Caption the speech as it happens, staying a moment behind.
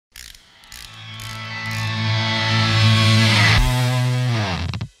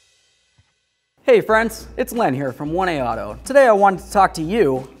Hey friends, it's Len here from 1A Auto. Today I wanted to talk to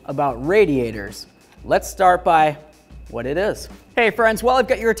you about radiators. Let's start by what it is. Hey friends, while I've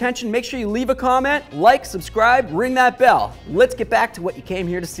got your attention, make sure you leave a comment, like, subscribe, ring that bell. Let's get back to what you came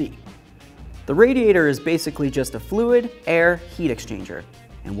here to see. The radiator is basically just a fluid air heat exchanger.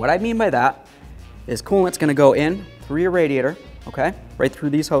 And what I mean by that is coolant's gonna go in through your radiator, okay? Right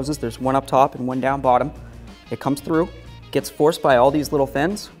through these hoses. There's one up top and one down bottom. It comes through, gets forced by all these little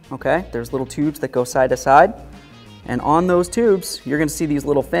fins, okay? There's little tubes that go side to side. And on those tubes, you're gonna see these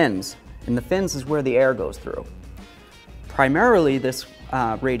little fins. And the fins is where the air goes through. Primarily, this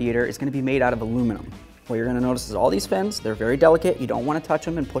radiator is gonna be made out of aluminum. What you're gonna notice is all these fins, they're very delicate. You don't wanna touch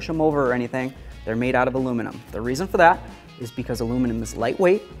them and push them over or anything. They're made out of aluminum. The reason for that is because aluminum is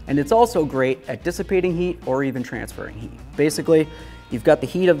lightweight, and it's also great at dissipating heat or even transferring heat. Basically, you've got the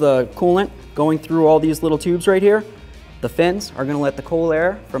heat of the coolant going through all these little tubes right here. The fins are gonna let the cold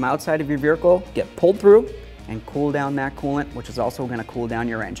air from outside of your vehicle get pulled through and cool down that coolant, which is also gonna cool down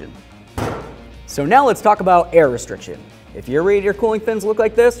your engine. So now let's talk about air restriction. If your radiator cooling fins look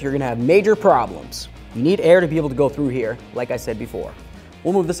like this, you're gonna have major problems. You need air to be able to go through here, like I said before.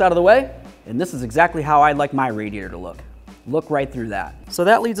 We'll move this out of the way, and this is exactly how I'd like my radiator to look. Look right through that. So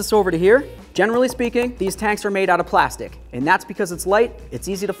that leads us over to here. Generally speaking, these tanks are made out of plastic, and that's because it's light, it's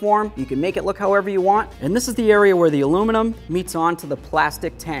easy to form, you can make it look however you want, and this is the area where the aluminum meets onto the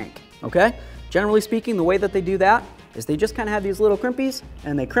plastic tank, okay? Generally speaking, the way that they do that is they just kind of have these little crimpies,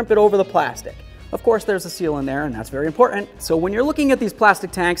 and they crimp it over the plastic. Of course, there's a seal in there, and that's very important. So when you're looking at these plastic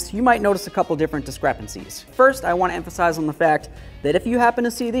tanks, you might notice a couple different discrepancies. First, I want to emphasize on the fact that if you happen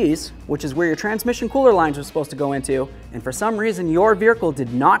to see these, which is where your transmission cooler lines are supposed to go into, and for some reason your vehicle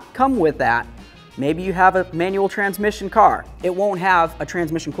did not come with that, maybe you have a manual transmission car, it won't have a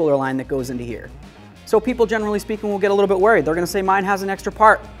transmission cooler line that goes into here. So people, generally speaking, will get a little bit worried. They're going to say, mine has an extra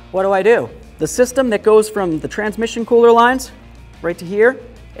part. What do I do? The system that goes from the transmission cooler lines right to here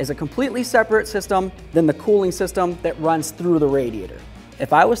is a completely separate system than the cooling system that runs through the radiator.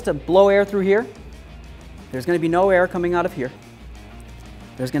 If I was to blow air through here, there's going to be no air coming out of here.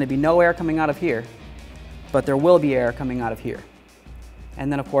 There's going to be no air coming out of here, but there will be air coming out of here.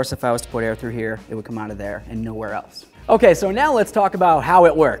 And then of course, if I was to put air through here, it would come out of there and nowhere else. Okay, so now let's talk about how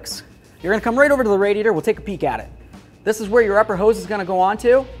it works. You're going to come right over to the radiator, we'll take a peek at it. This is where your upper hose is going to go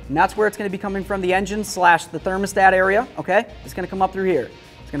onto, and that's where it's going to be coming from the engine / the thermostat area, okay? It's going to come up through here.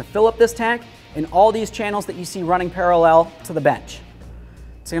 It's going to fill up this tank in all these channels that you see running parallel to the bench.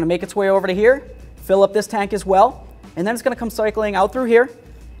 It's going to make its way over to here, fill up this tank as well, and then it's going to come cycling out through here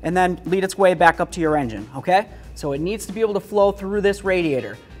and then lead its way back up to your engine, okay? So it needs to be able to flow through this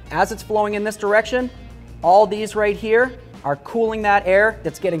radiator. As it's flowing in this direction, all these right here are cooling that air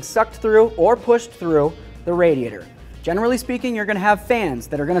that's getting sucked through or pushed through the radiator. Generally speaking, you're going to have fans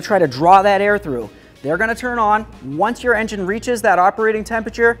that are going to try to draw that air through. They're going to turn on once your engine reaches that operating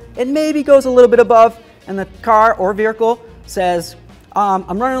temperature. It maybe goes a little bit above, and the car or vehicle says,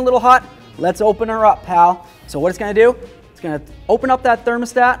 I'm running a little hot, let's open her up, pal. So what it's going to do, it's going to open up that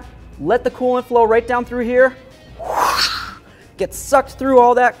thermostat, let the coolant flow right down through here, get sucked through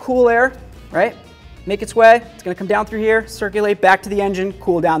all that cool air, right? Make its way, it's going to come down through here, circulate back to the engine,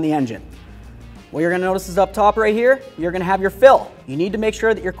 cool down the engine. What you're going to notice is up top right here, you're going to have your fill. You need to make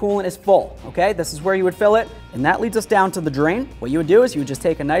sure that your coolant is full, okay? This is where you would fill it, and that leads us down to the drain. What you would do is you would just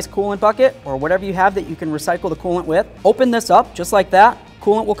take a nice coolant bucket or whatever you have that you can recycle the coolant with, open this up just like that,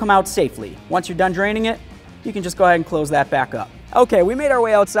 coolant will come out safely. Once you're done draining it, you can just go ahead and close that back up. Okay, we made our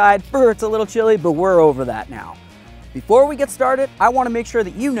way outside. It's a little chilly, but we're over that now. Before we get started, I want to make sure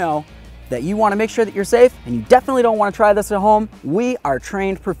that you know that you want to make sure that you're safe, and you definitely don't want to try this at home. We are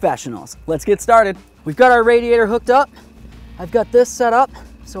trained professionals. Let's get started. We've got our radiator hooked up. I've got this set up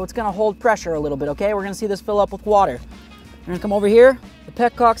so it's going to hold pressure a little bit, okay? We're going to see this fill up with water. We're going to come over here. The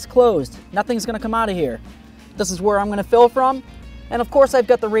petcock's closed. Nothing's going to come out of here. This is where I'm going to fill from. And of course, I've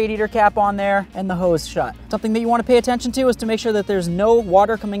got the radiator cap on there and the hose shut. Something that you want to pay attention to is to make sure that there's no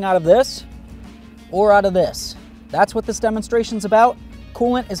water coming out of this or out of this. That's what this demonstration's about.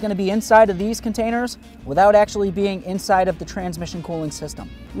 Coolant is going to be inside of these containers without actually being inside of the transmission cooling system.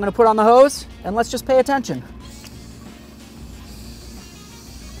 I'm going to put on the hose and let's just pay attention.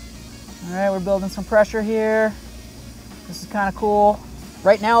 All right, we're building some pressure here. This is kind of cool.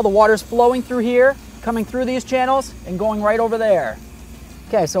 Right now the water's flowing through here, coming through these channels and going right over there.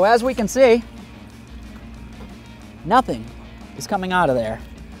 Okay, so as we can see, nothing is coming out of there.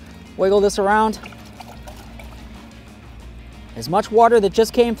 Wiggle this around. As much water that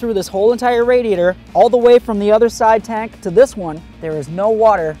just came through this whole entire radiator, all the way from the other side tank to this one, there is no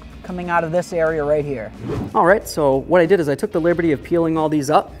water coming out of this area right here. All right, so what I did is I took the liberty of peeling all these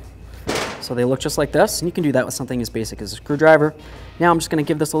up. So So they look just like this, and you can do that with something as basic as a screwdriver. Now I'm just gonna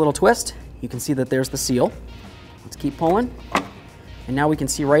give this a little twist. You can see that there's the seal. Let's keep pulling. And now we can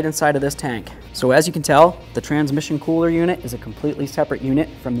see right inside of this tank. So as you can tell, the transmission cooler unit is a completely separate unit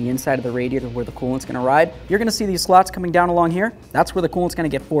from the inside of the radiator where the coolant's gonna ride. You're gonna see these slots coming down along here. That's where the coolant's gonna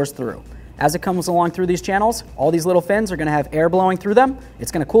get forced through. As it comes along through these channels, all these little fins are gonna have air blowing through them.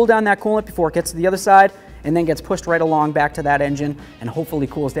 It's gonna cool down that coolant before it gets to the other side, and then gets pushed right along back to that engine and hopefully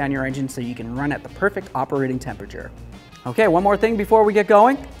cools down your engine so you can run at the perfect operating temperature. Okay, one more thing before we get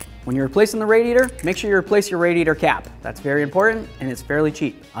going. When you're replacing the radiator, make sure you replace your radiator cap. That's very important, and it's fairly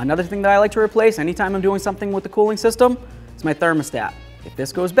cheap. Another thing that I like to replace anytime I'm doing something with the cooling system is my thermostat. If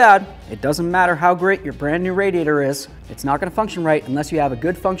this goes bad, it doesn't matter how great your brand new radiator is, it's not gonna function right unless you have a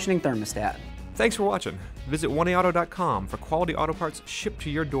good functioning thermostat. Thanks for watching. Visit 1AAuto.com for quality auto parts shipped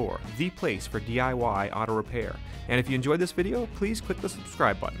to your door, the place for DIY auto repair. And if you enjoyed this video, please click the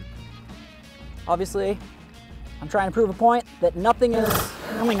subscribe button. Obviously, I'm trying to prove a point that nothing is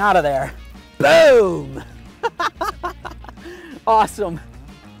coming out of there. Boom! Awesome.